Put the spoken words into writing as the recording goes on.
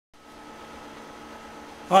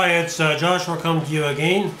Hi, it's Joshua coming to you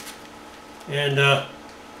again. And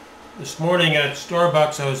this morning at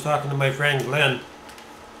Starbucks I was talking to my friend Glenn.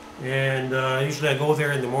 And usually I go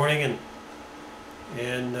there in the morning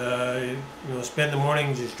and spend the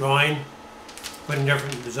morning just drawing, putting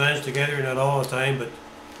different designs together, not all the time, but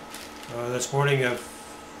this morning I've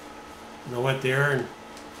went there and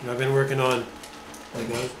I've been working on like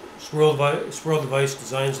a swirl device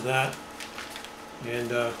designs of that.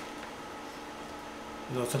 And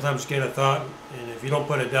sometimes you get a thought, and if you don't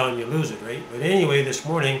put it down, you lose it, right? But anyway, this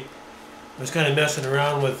morning, I was kind of messing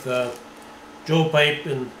around with Joe Pipe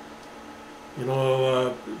and,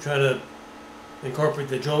 trying to incorporate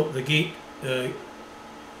the GEET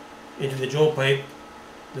into the Joe Pipe.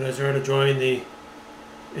 Then I started drawing the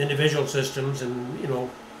individual systems and,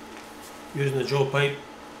 using the Joe Pipe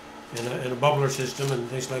and a bubbler system and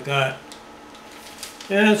things like that.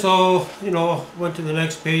 And so, went to the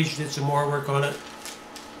next page, did some more work on it.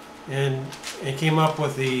 And came up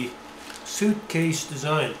with the suitcase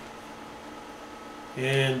design.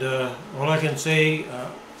 And all I can say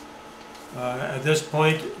at this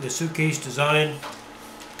point, the suitcase design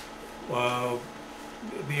will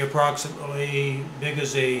be approximately big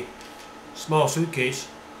as a small suitcase,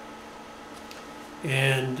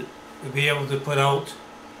 and we'll be able to put out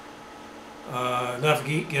enough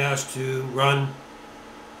GEET gas to run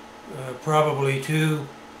probably 2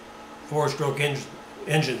 4-stroke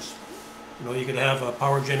engines. You could have a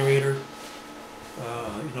power generator,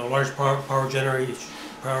 large power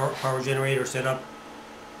generator set up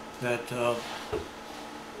that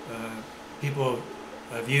people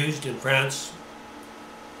have used in France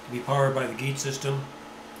to be powered by the GEET system,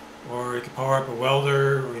 or you could power up a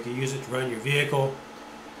welder, or you could use it to run your vehicle.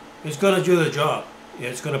 It's going to do the job.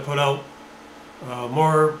 It's going to put out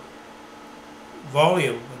more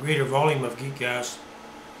volume, a greater volume of GEET gas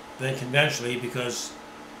than conventionally, because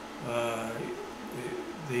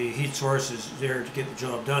the heat source is there to get the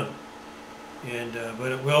job done. And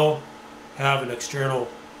but it will have an external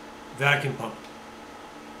vacuum pump.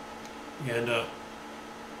 And I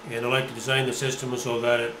like to design the system so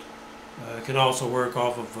that it can also work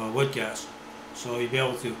off of wood gas. So you'll be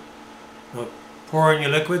able to pour in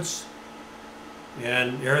your liquids,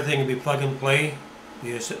 and everything will be plug and play.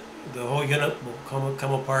 The whole unit will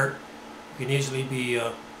come apart. It can easily be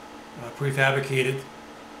prefabricated.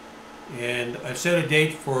 And I've set a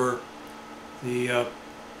date for the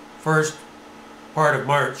first part of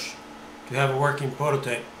March to have a working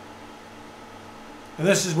prototype. And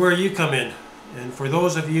this is where you come in. And for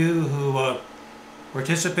those of you who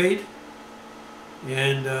participate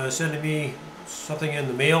and sending me something in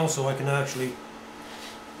the mail so I can actually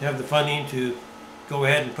have the funding to go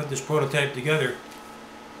ahead and put this prototype together,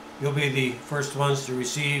 you'll be the first ones to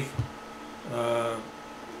receive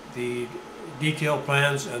the detailed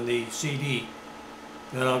plans and the CD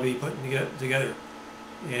that I'll be putting together.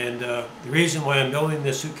 And the reason why I'm building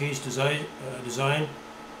this suitcase design,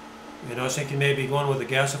 I was thinking maybe going with a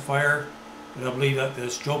gasifier, but I believe that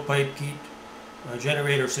this Joe Pipe-GEET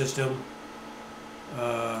generator system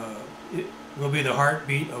it will be the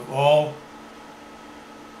heartbeat of all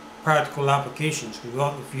practical applications. Because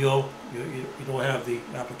without the fuel, you don't have the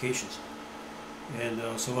applications. And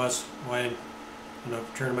so that's why I'm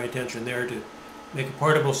turning my attention there, to make a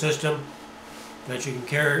portable system that you can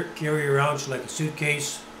carry around. It's like a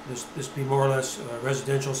suitcase. This be more or less a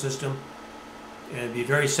residential system, and be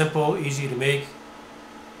very simple, easy to make.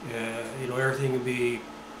 Everything will be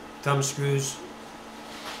thumb screws,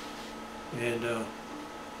 and you'll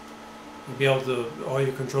be able to, all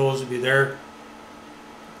your controls will be there.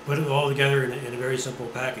 Put it all together in a very simple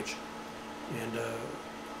package.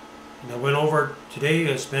 And I went over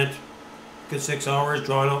today. I spent a good 6 hours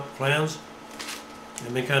drawing out the plans.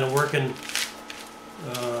 I've been kind of working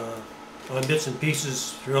on bits and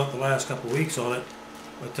pieces throughout the last couple of weeks on it,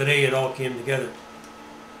 but today it all came together.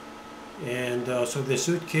 And so the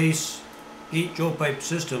suitcase GEET Joe Pipe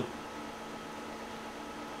system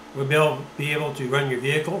will be able to run your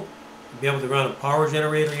vehicle, be able to run a power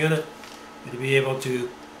generator unit, and to be able to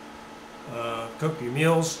cook your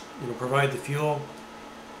meals, provide the fuel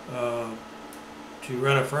to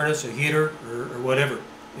run a furnace, a heater, or whatever.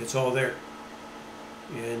 It's all there.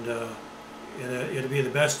 And it'll be the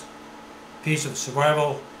best piece of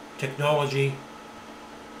survival technology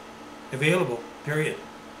available, period.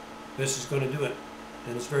 This is going to do it,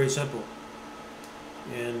 and it's very simple.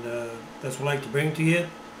 And that's what I'd like to bring to you.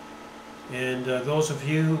 And those of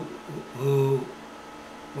you who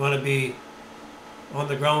want to be on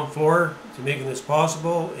the ground floor to making this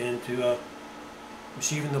possible, and to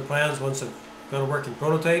receiving the plans once I've got a working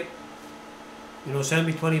prototype, send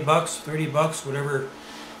me $20, $30, whatever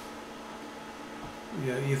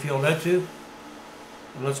you feel led to,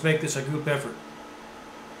 and let's make this a group effort.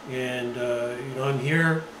 And you know, I'm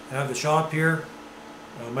here, I have the shop here.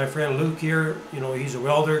 My friend Luke here, you know, he's a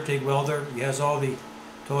welder, TIG welder. He has all the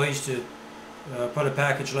toys to put a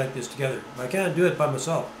package like this together. I can't do it by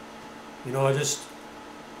myself. You know,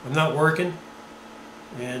 I'm not working,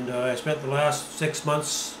 and I spent the last 6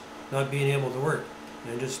 months not being able to work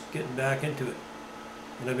and just getting back into it.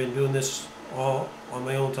 And I've been doing this all on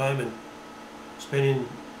my own time and spending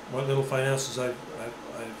what little finances I've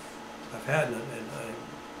had, and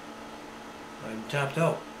I'm tapped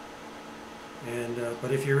out. And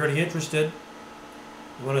but if you're really interested,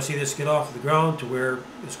 you want to see this get off the ground to where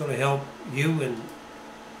it's going to help you and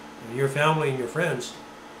your family and your friends,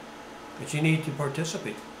 but you need to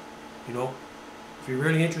participate. You know, if you're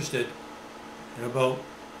really interested in about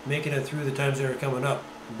making it through the times that are coming up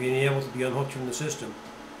and being able to be unhooked from the system,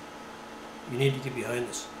 you need to get behind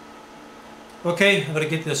this. Okay, I'm going to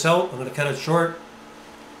get this out. I'm going to cut it short.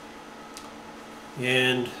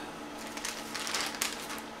 And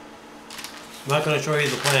I'm not going to show you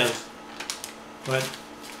the plans, but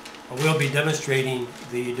I will be demonstrating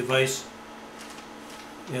the device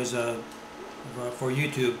as for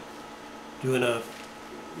YouTube, doing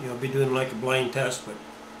be doing like a blind test, but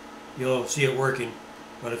you'll see it working.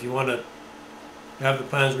 But if you want to have the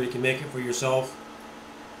plans where you can make it for yourself,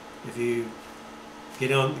 if you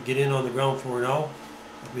get in on the ground floor now,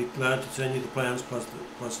 I'll be glad to send you the plans plus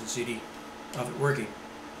the CD of it working.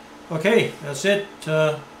 Okay, that's it.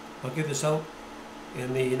 I'll get this out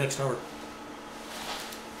in the next hour.